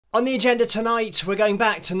On the agenda tonight, we're going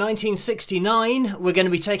back to 1969. We're going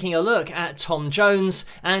to be taking a look at Tom Jones,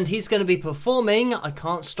 and he's going to be performing I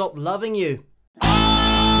Can't Stop Loving You.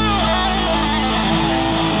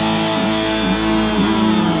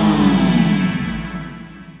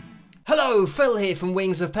 Hello, Phil here from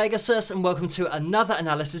Wings of Pegasus, and welcome to another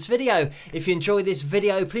analysis video. If you enjoy this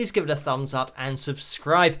video, please give it a thumbs up and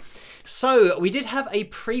subscribe. So, we did have a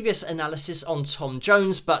previous analysis on Tom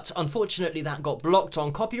Jones, but unfortunately that got blocked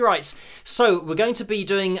on copyrights. So, we're going to be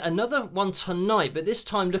doing another one tonight, but this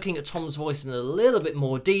time looking at Tom's voice in a little bit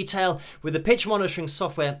more detail with the pitch monitoring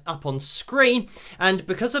software up on screen. And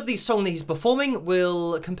because of the song that he's performing,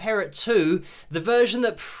 we'll compare it to the version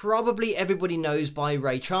that probably everybody knows by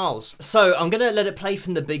Ray Charles. So, I'm going to let it play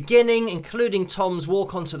from the beginning, including Tom's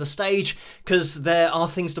walk onto the stage, because there are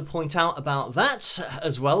things to point out about that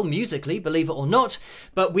as well, musically, believe it or not,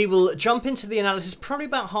 but we will jump into the analysis probably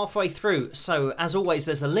about halfway through. So as always,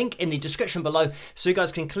 there's a link in the description below so you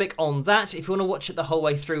guys can click on that if you want to watch it the whole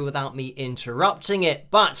way through without me interrupting it.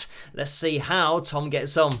 But let's see how Tom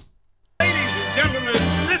gets on. Ladies and gentlemen,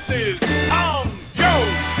 this is Tom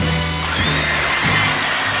Jones.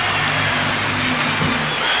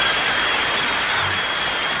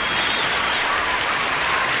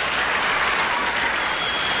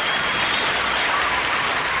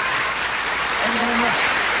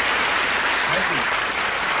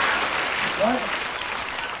 What?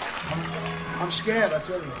 I'm scared, I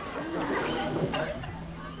tell you.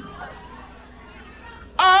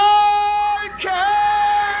 I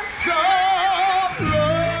can't stop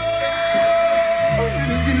loving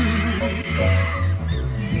you.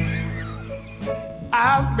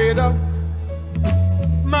 I've made up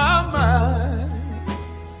my mind.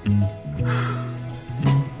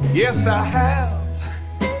 Yes, I have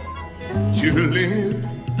to live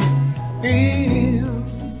in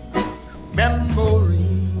memory,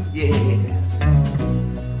 yeah,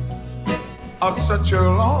 of such a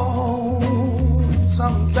long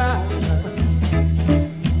time.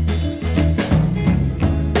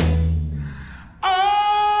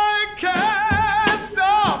 I can't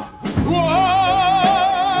stop wanting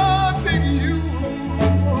you.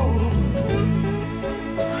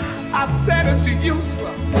 I said it's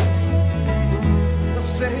useless to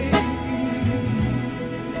say.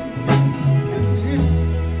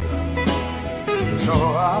 So I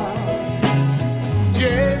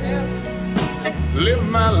just live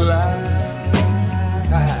my life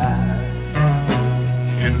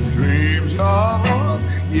in dreams of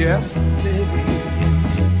yesterday,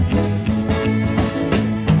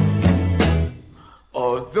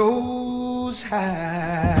 or those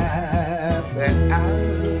happy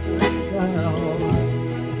hours,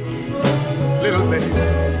 little baby,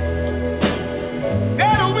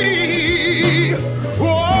 that we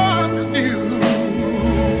once knew.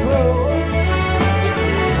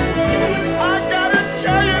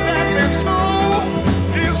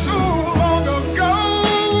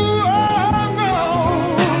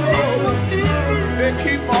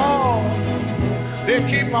 They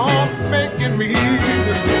keep on making me,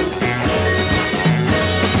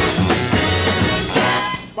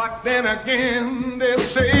 but then again they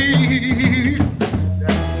say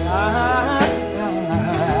that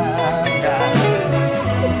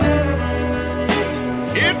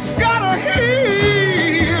it's gotta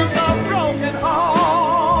heal my broken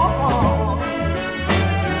heart.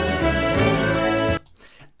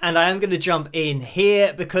 And I am going to jump in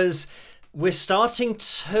here because we're starting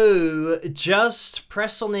to just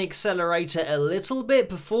press on the accelerator a little bit.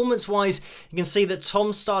 Performance-wise, you can see that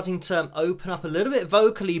Tom's starting to open up a little bit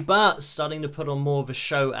vocally, but starting to put on more of a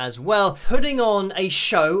show as well. Putting on a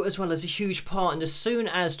show as well as a huge part, and as soon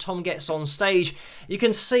as Tom gets on stage, you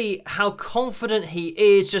can see how confident he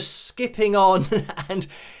is, just skipping on, and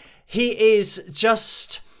he is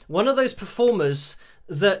just one of those performers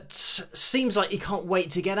that seems like he can't wait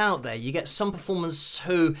to get out there. You get some performers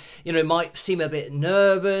who, you know, might seem a bit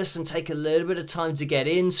nervous and take a little bit of time to get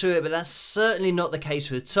into it, but that's certainly not the case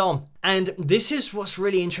with Tom. And this is what's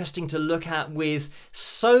really interesting to look at with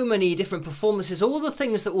so many different performances, all the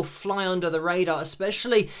things that will fly under the radar,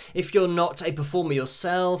 especially if you're not a performer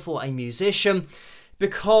yourself or a musician,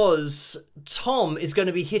 because Tom is going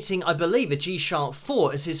to be hitting, I believe, a G-sharp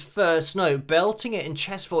 4 as his first note, belting it in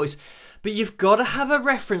chest voice. But you've got to have a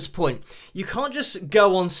reference point. You can't just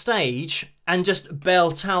go on stage and just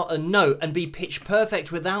belt out a note and be pitch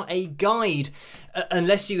perfect without a guide,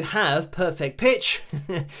 unless you have perfect pitch,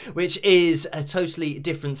 which is a totally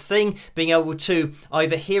different thing. Being able to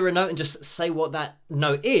either hear a note and just say what that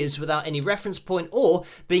note is without any reference point, or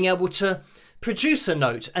being able to producer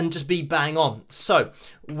note and just be bang on. So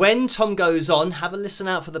when Tom goes on, have a listen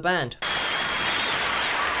out for the band.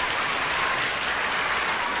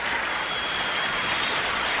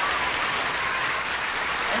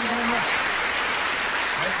 Thank you very much.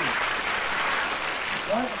 Thank you.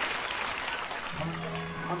 What?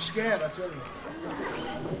 I'm scared, I tell you.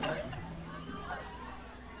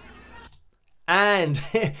 And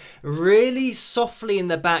really softly in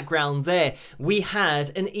the background there, we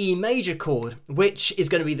had an E major chord, which is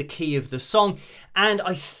going to be the key of the song. And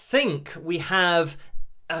I think we have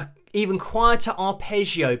an even quieter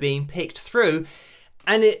arpeggio being picked through.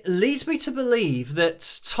 And it leads me to believe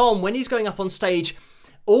that Tom, when he's going up on stage,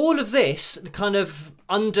 all of this, kind of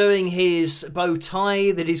undoing his bow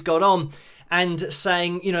tie that he's got on and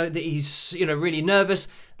saying, you know, that he's, you know, really nervous,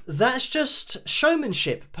 that's just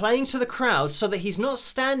showmanship, playing to the crowd so that he's not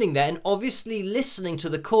standing there and obviously listening to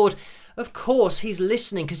the chord. Of course, he's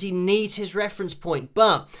listening because he needs his reference point,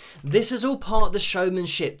 but this is all part of the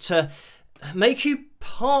showmanship to make you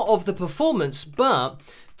part of the performance, but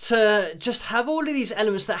to just have all of these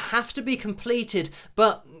elements that have to be completed,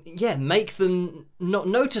 but yeah, make them not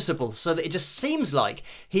noticeable so that it just seems like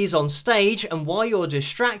he's on stage, and while you're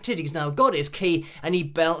distracted, he's now got his key and he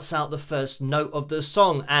belts out the first note of the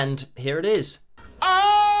song, and here it is.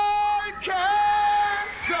 I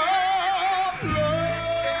can't stop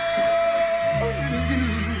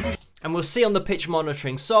loving you. And we'll see on the pitch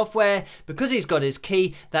monitoring software, because he's got his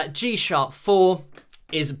key, that G#4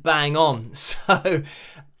 is bang on. So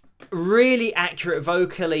really accurate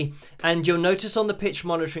vocally, and you'll notice on the pitch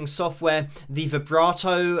monitoring software the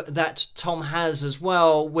vibrato that Tom has as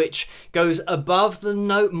well, which goes above the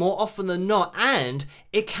note more often than not, and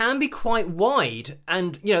it can be quite wide,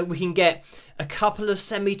 and you know, we can get a couple of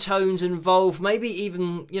semitones involved, maybe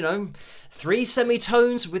even, you know, 3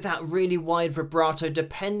 semitones with that really wide vibrato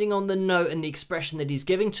depending on the note and the expression that he's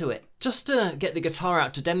giving to it. Just to get the guitar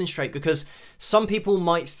out to demonstrate, because some people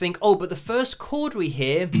might think, oh, but the first chord we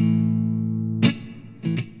hear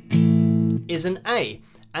is an A,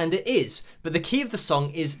 and it is, but the key of the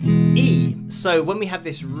song is E. So when we have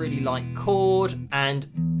this really light chord and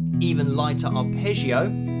even lighter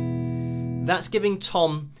arpeggio, that's giving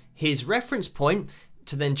Tom his reference point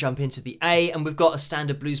to then jump into the A, and we've got a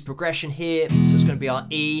standard blues progression here, so it's going to be our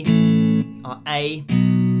E, our A,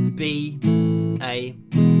 B, A,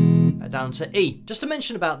 back down to E. Just to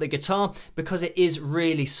mention about the guitar, because it is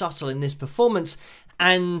really subtle in this performance,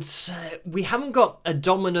 and we haven't got a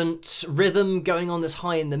dominant rhythm going on that's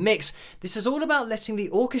high in the mix. This is all about letting the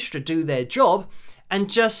orchestra do their job and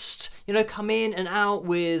just, you know, come in and out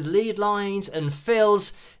with lead lines and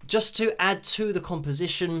fills just to add to the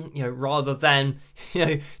composition, you know, rather than, you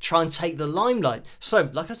know, try and take the limelight. So,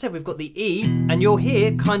 like I said, we've got the E, and you'll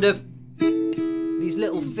hear kind of these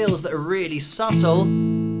little fills that are really subtle.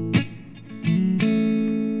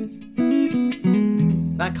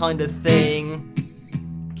 That kind of thing.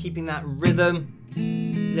 Keeping that rhythm.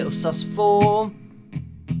 Little sus4.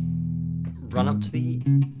 Run up to the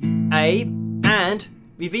A. And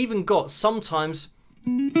we've even got sometimes a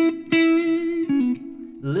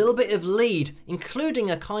little bit of lead, including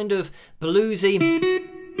a kind of bluesy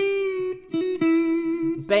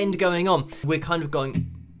bend going on. We're kind of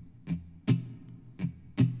going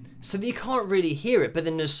so that you can't really hear it, but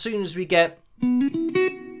then as soon as you get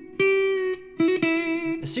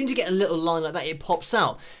a little line like that, it pops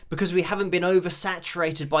out, because we haven't been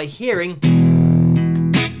oversaturated by hearing.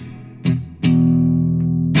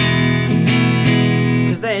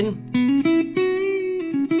 Because then,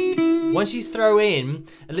 once you throw in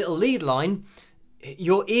a little lead line,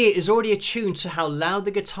 your ear is already attuned to how loud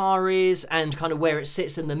the guitar is and kind of where it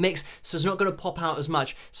sits in the mix, so it's not going to pop out as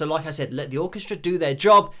much. So like I said, let the orchestra do their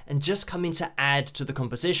job and just come in to add to the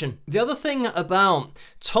composition. The other thing about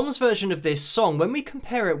Tom's version of this song, when we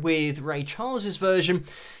compare it with Ray Charles's version,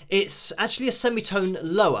 it's actually a semitone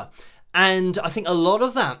lower. And I think a lot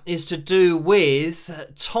of that is to do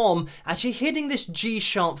with Tom actually hitting this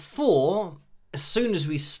G#4 as soon as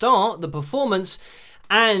we start the performance,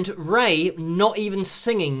 and Ray not even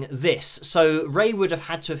singing this. So Ray would have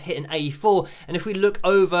had to have hit an A4, and if we look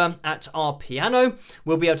over at our piano,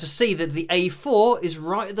 we'll be able to see that the A4 is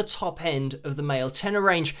right at the top end of the male tenor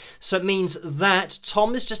range. So it means that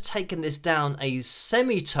Tom has just taken this down a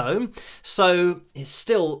semitone, so it's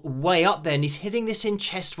still way up there, and he's hitting this in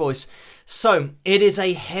chest voice. So it is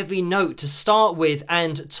a heavy note to start with,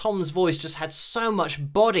 and Tom's voice just had so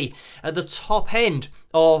much body at the top end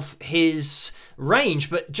of his range,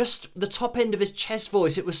 but just the top end of his chest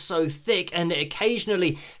voice, it was so thick, and it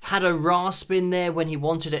occasionally had a rasp in there when he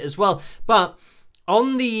wanted it as well. But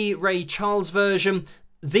on the Ray Charles version,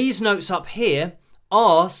 these notes up here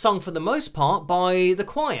are sung for the most part by the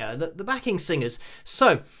choir, the backing singers.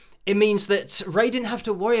 So it means that Ray didn't have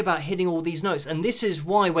to worry about hitting all these notes, and this is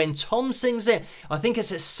why when Tom sings it, I think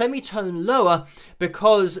it's a semitone lower,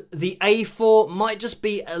 because the A4 might just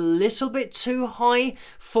be a little bit too high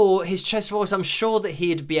for his chest voice. I'm sure that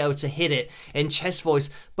he'd be able to hit it in chest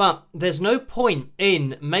voice, but there's no point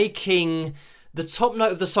in making the top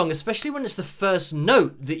note of the song, especially when it's the first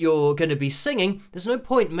note that you're going to be singing, there's no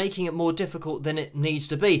point making it more difficult than it needs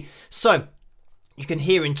to be. So you can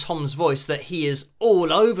hear in Tom's voice that he is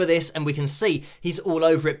all over this, and we can see he's all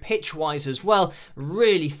over it pitch-wise as well.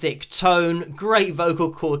 Really thick tone, great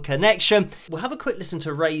vocal cord connection. We'll have a quick listen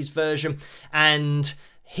to Ray's version and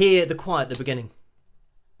hear the choir at the beginning.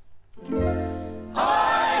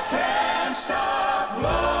 I can't stop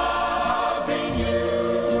loving you.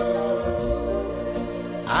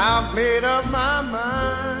 I've made up my mind.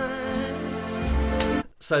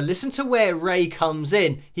 So listen to where Ray comes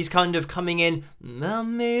in. He's kind of coming in, I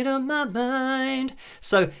made up my mind.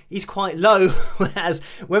 So he's quite low, whereas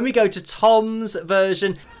when we go to Tom's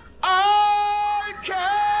version, I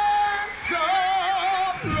can't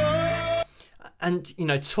stop loving. And, you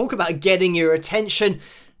know, talk about getting your attention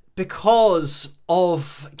because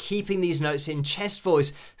of keeping these notes in chest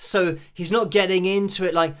voice. So he's not getting into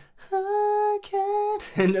it like, I can,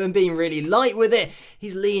 and being really light with it.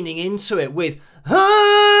 He's leaning into it with,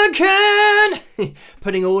 I can,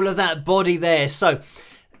 putting all of that body there. So,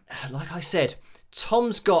 like I said,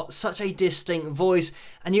 Tom's got such a distinct voice,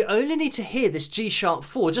 and you only need to hear this G-sharp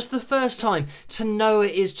 4 just the first time to know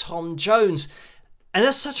it is Tom Jones. And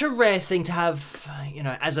that's such a rare thing to have, you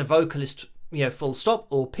know, as a vocalist, you know, full stop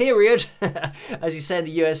or period, as you say in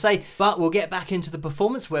the USA. But we'll get back into the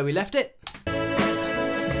performance where we left it.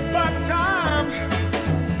 But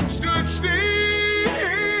time stood still.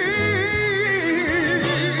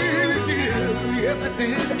 Yes, it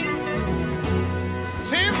did.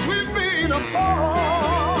 Since we've been apart.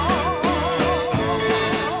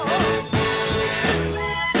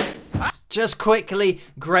 Just quickly,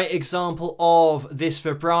 great example of this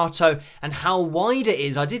vibrato and how wide it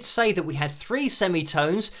is. I did say that we had 3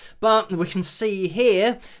 semitones, but we can see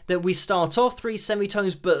here that we start off 3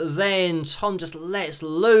 semitones, but then Tom just lets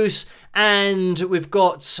loose, and we've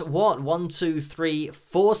got, what, 1, 2, 3,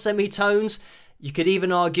 4 semitones. You could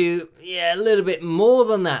even argue, yeah, a little bit more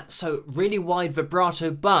than that. So really wide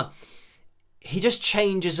vibrato, but he just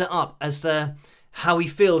changes it up as to how he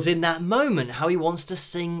feels in that moment, how he wants to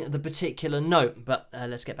sing the particular note. But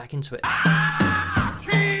let's get back into it.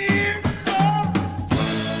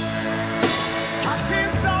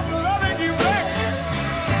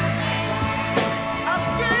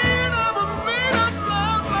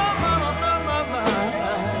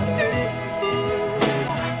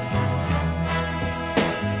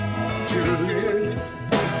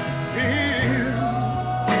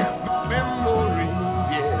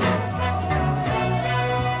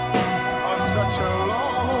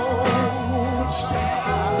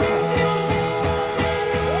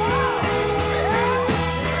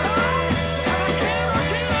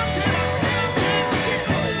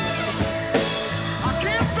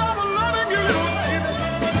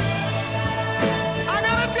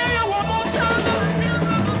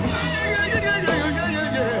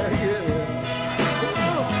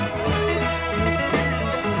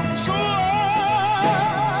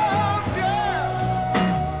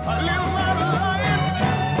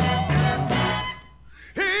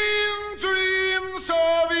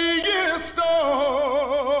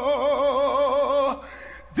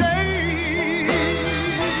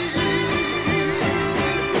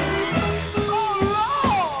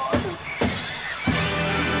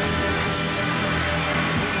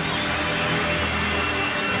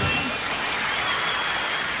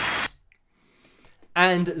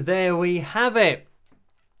 And there we have it.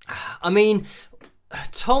 I mean,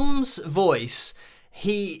 Tom's voice,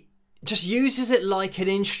 he just uses it like an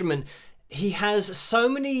instrument. He has so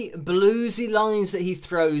many bluesy lines that he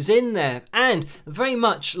throws in there, and very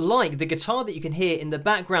much like the guitar that you can hear in the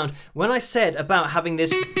background. When I said about having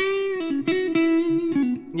this, you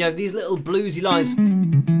know, these little bluesy lines,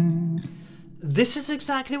 this is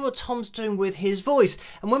exactly what Tom's doing with his voice.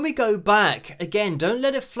 And when we go back, again, don't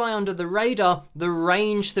let it fly under the radar, the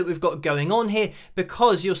range that we've got going on here,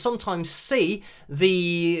 because you'll sometimes see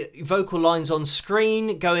the vocal lines on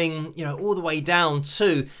screen going, you know, all the way down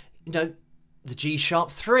to, you know, the G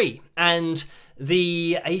sharp 3 and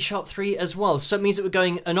the A sharp 3 as well. So it means that we're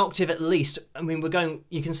going an octave at least. I mean, we're going,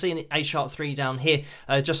 you can see an A sharp 3 down here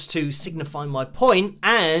just to signify my point,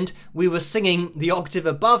 and we were singing the octave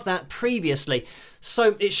above that previously.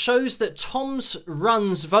 So it shows that Tom's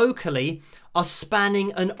runs vocally are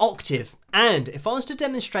spanning an octave. And if I was to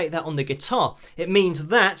demonstrate that on the guitar, it means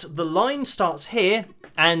that the line starts here,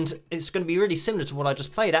 and it's going to be really similar to what I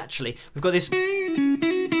just played actually. We've got this.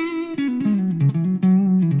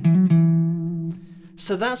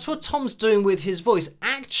 So that's what Tom's doing with his voice,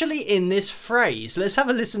 actually in this phrase. Let's have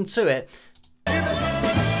a listen to it. I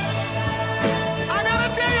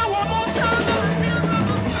gotta tell you one more time.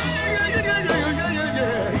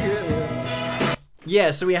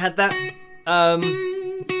 Yeah, so we had that.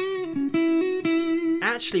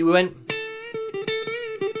 Actually, we went.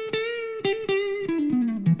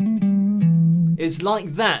 It's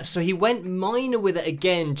like that. So he went minor with it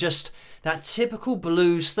again, just that typical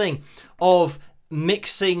blues thing of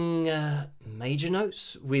mixing major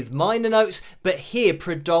notes with minor notes, but here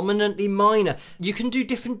predominantly minor. You can do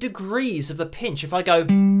different degrees of a pinch. If I go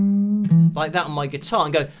like that on my guitar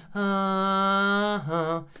and go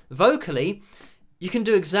vocally, you can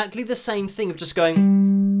do exactly the same thing of just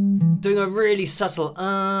doing a really subtle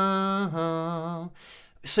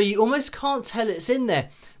so you almost can't tell it's in there.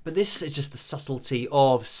 But this is just the subtlety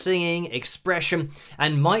of singing, expression,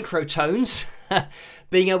 and microtones.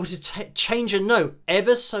 Being able to change a note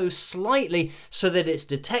ever so slightly so that it's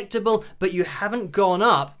detectable, but you haven't gone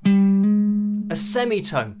up a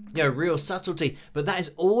semitone. You know, real subtlety. But that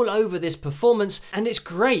is all over this performance, and it's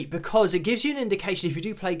great because it gives you an indication, if you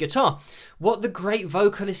do play guitar, what the great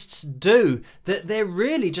vocalists do. That they're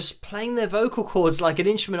really just playing their vocal cords like an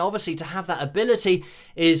instrument. Obviously, to have that ability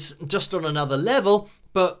is just on another level.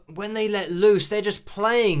 But when they let loose, they're just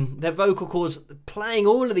playing their vocal cords, playing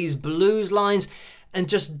all of these blues lines and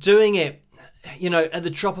just doing it, you know, at the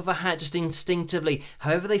drop of a hat, just instinctively,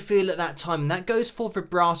 however they feel at that time. And that goes for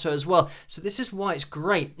vibrato as well. So this is why it's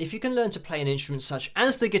great. If you can learn to play an instrument such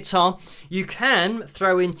as the guitar, you can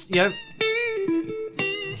throw in, you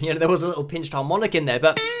know, there was a little pinched harmonic in there,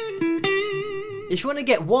 but if you want to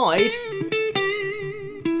get wide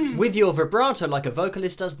with your vibrato like a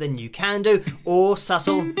vocalist does, then you can do, or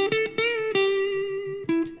subtle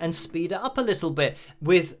and speed it up a little bit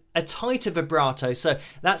with a tighter vibrato. So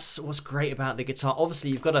that's what's great about the guitar.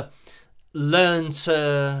 Obviously, you've got to learn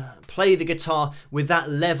to play the guitar with that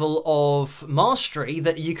level of mastery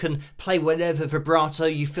that you can play whatever vibrato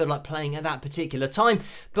you feel like playing at that particular time.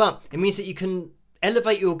 But it means that you can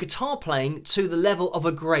elevate your guitar playing to the level of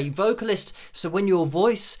a great vocalist. So when your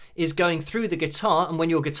voice is going through the guitar and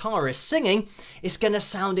when your guitar is singing, it's going to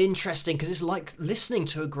sound interesting because it's like listening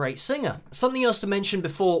to a great singer. Something else to mention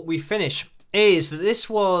before we finish is that this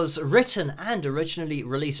was written and originally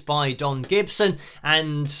released by Don Gibson,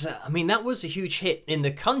 and I mean that was a huge hit in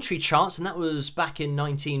the country charts, and that was back in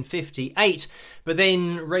 1958. But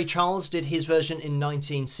then Ray Charles did his version in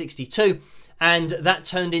 1962, and that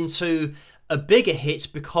turned into a bigger hit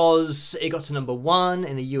because it got to #1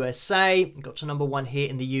 in the USA, it got to #1 here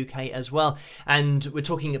in the UK as well, and we're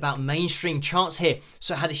talking about mainstream charts here,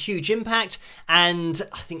 so it had a huge impact. And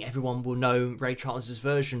I think everyone will know Ray Charles's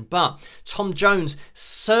version, but Tom Jones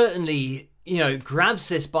certainly, you know, grabs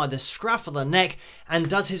this by the scruff of the neck and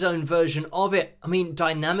does his own version of it. I mean,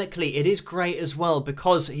 dynamically, it is great as well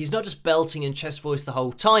because he's not just belting in chest voice the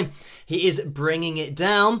whole time, he is bringing it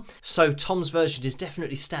down. So Tom's version is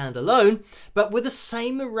definitely standalone, but with the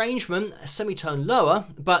same arrangement, a semitone lower,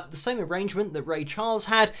 but the same arrangement that Ray Charles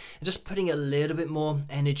had, and just putting a little bit more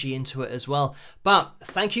energy into it as well. But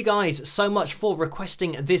thank you guys so much for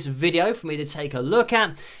requesting this video for me to take a look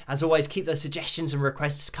at. As always, keep those suggestions and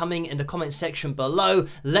requests coming in the comments section below.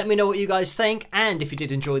 Let me know what you guys think, and if you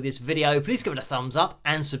did enjoy this video, please give it a thumbs up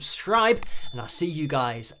and subscribe, and I'll see you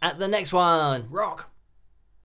guys at the next one. Rock!